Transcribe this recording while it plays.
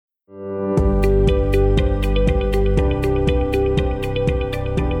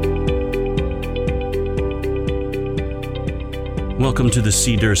Welcome to the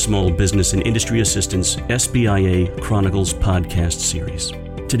CDER Small Business and Industry Assistance SBIA Chronicles podcast series.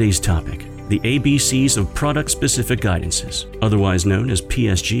 Today's topic, the ABCs of Product-Specific Guidances, otherwise known as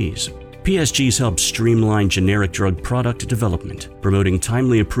PSGs. PSGs help streamline generic drug product development, promoting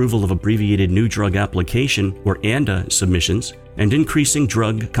timely approval of abbreviated new drug application or ANDA submissions, and increasing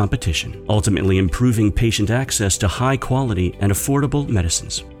drug competition, ultimately improving patient access to high-quality and affordable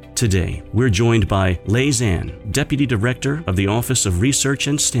medicines. Today, we're joined by Lei Zan, Deputy Director of the Office of Research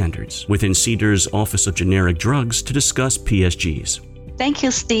and Standards within CDER's Office of Generic Drugs to discuss PSGs. Thank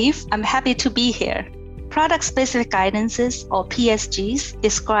you, Steve. I'm happy to be here. Product-specific guidances, or PSGs,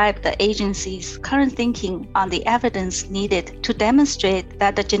 describe the agency's current thinking on the evidence needed to demonstrate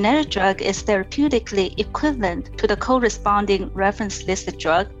that the generic drug is therapeutically equivalent to the corresponding reference listed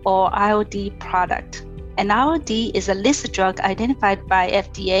drug, or ILD product. An ILD is a listed drug identified by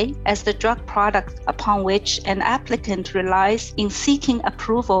FDA as the drug product upon which an applicant relies in seeking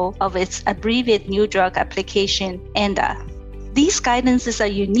approval of its abbreviated new drug application, ANDA. These guidances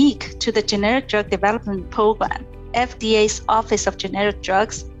are unique to the Generic Drug Development Program. FDA's Office of Generic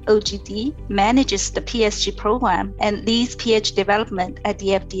Drugs, OGD, manages the PSG program and leads PH development at the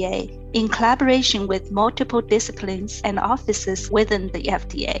FDA in collaboration with multiple disciplines and offices within the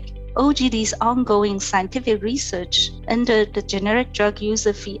FDA. OGD's ongoing scientific research under the Generic Drug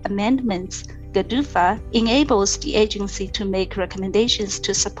User Fee Amendments GDUFA enables the agency to make recommendations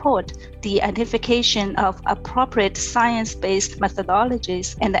to support the identification of appropriate science-based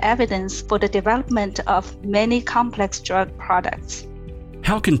methodologies and evidence for the development of many complex drug products.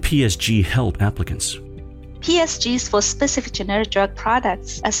 How can PSG help applicants? PSGs for specific generic drug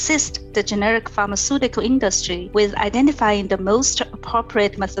products assist the generic pharmaceutical industry with identifying the most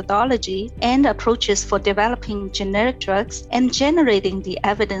appropriate methodology and approaches for developing generic drugs and generating the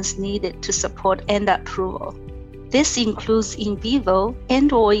evidence needed to support ANDA approval. This includes in vivo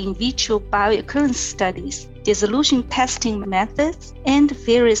and/or in vitro bioequivalence studies, dissolution testing methods, and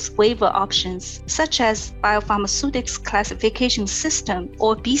various waiver options, such as Biopharmaceutics Classification System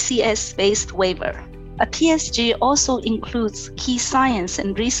or BCS-based waiver. A PSG also includes key science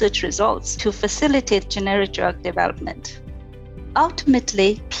and research results to facilitate generic drug development.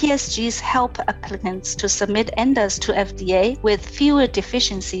 Ultimately, PSGs help applicants to submit ANDAs to FDA with fewer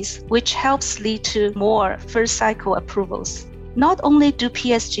deficiencies, which helps lead to more first-cycle approvals. Not only do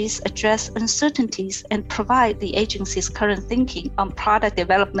PSGs address uncertainties and provide the agency's current thinking on product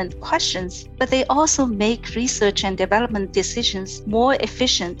development questions, but they also make research and development decisions more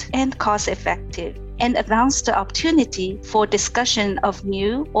efficient and cost-effective, and advance the opportunity for discussion of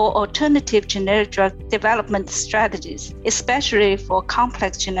new or alternative generic drug development strategies, especially for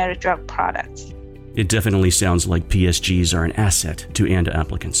complex generic drug products. It definitely sounds like PSGs are an asset to ANDA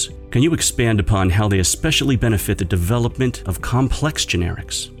applicants. Can you expand upon how they especially benefit the development of complex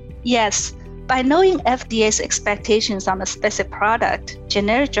generics? Yes. By knowing FDA's expectations on a specific product,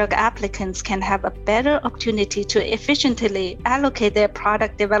 generic drug applicants can have a better opportunity to efficiently allocate their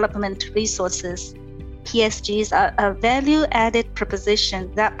product development resources. PSGs are a value-added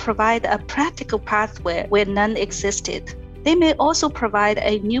proposition that provide a practical pathway where none existed. They may also provide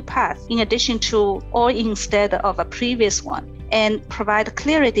a new path in addition to or instead of a previous one, and provide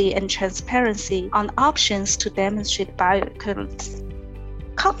clarity and transparency on options to demonstrate bioequivalence.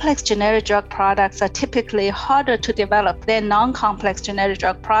 Complex generic drug products are typically harder to develop than non-complex generic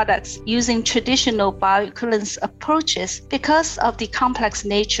drug products using traditional bioequivalence approaches because of the complex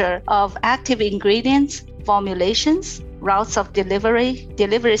nature of active ingredients, formulations, routes of delivery,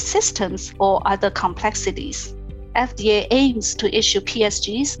 delivery systems, or other complexities. FDA aims to issue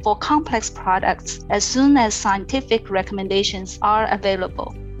PSGs for complex products as soon as scientific recommendations are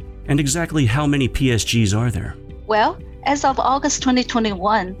available. And exactly how many PSGs are there? Well, as of August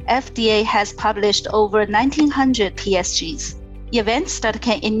 2021, FDA has published over 1,900 PSGs. Events that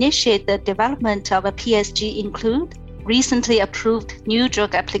can initiate the development of a PSG include recently approved new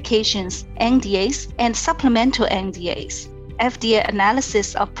drug applications, NDAs, and supplemental NDAs, FDA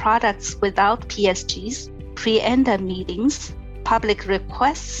analysis of products without PSGs, pre-ANDA meetings, public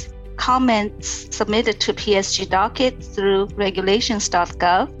requests, comments submitted to PSG docket through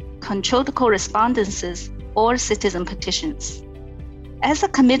regulations.gov, controlled correspondences, or citizen petitions. As a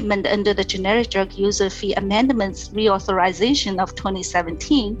commitment under the Generic Drug User Fee Amendments Reauthorization of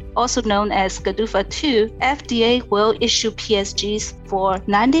 2017, also known as GDUFA 2, FDA will issue PSGs for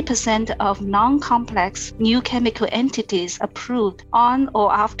 90% of non-complex new chemical entities approved on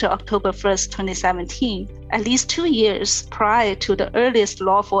or after October 1st, 2017, at least 2 years prior to the earliest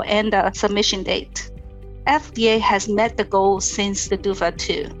lawful ANDA submission date. FDA has met the goal since GDUFA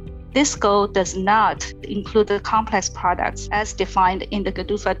 2. This goal does not include the complex products as defined in the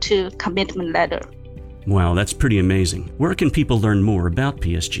GDUFA II commitment letter. Wow, that's pretty amazing. Where can people learn more about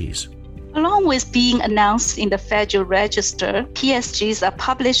PSGs? Along with being announced in the Federal Register, PSGs are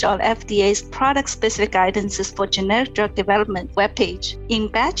published on FDA's product-specific guidances for generic drug development webpage in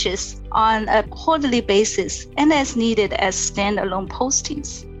batches on a quarterly basis and as needed as standalone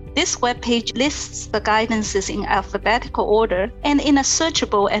postings. This webpage lists the guidances in alphabetical order and in a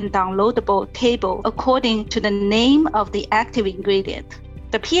searchable and downloadable table according to the name of the active ingredient.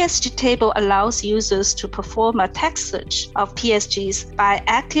 The PSG table allows users to perform a text search of PSGs by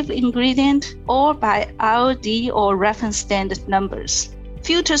active ingredient or by IOD or reference standard numbers.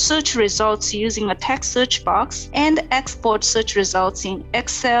 Filter search results using a text search box and export search results in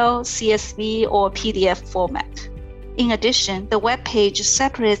Excel, CSV, or PDF format. In addition, the web page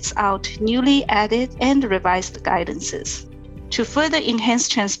separates out newly added and revised guidances. To further enhance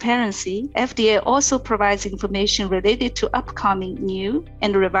transparency, FDA also provides information related to upcoming new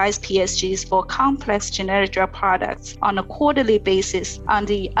and revised PSGs for complex generic drug products on a quarterly basis on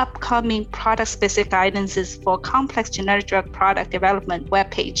the upcoming product-specific guidances for complex generic drug product development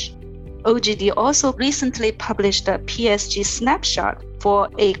webpage. OGD also recently published a PSG snapshot for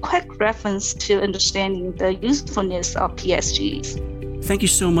a quick reference to understanding the usefulness of PSGs. Thank you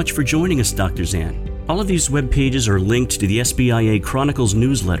so much for joining us, Dr. Zan. All of these web pages are linked to the SBIA Chronicles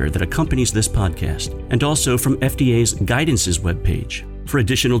newsletter that accompanies this podcast, and also from FDA's Guidances webpage. For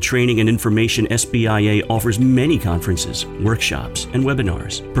additional training and information, SBIA offers many conferences, workshops, and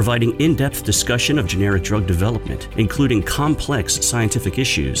webinars, providing in-depth discussion of generic drug development, including complex scientific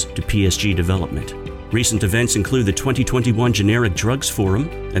issues to PSG development. Recent events include the 2021 Generic Drugs Forum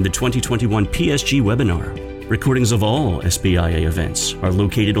and the 2021 PSG webinar. Recordings of all SBIA events are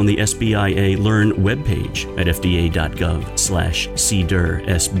located on the SBIA Learn webpage at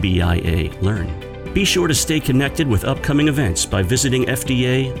fda.gov/CDER-SBIA Learn. Be sure to stay connected with upcoming events by visiting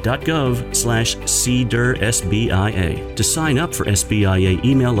fda.gov/CDER-SBIA to sign up for SBIA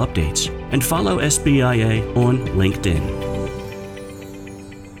email updates and follow SBIA on LinkedIn.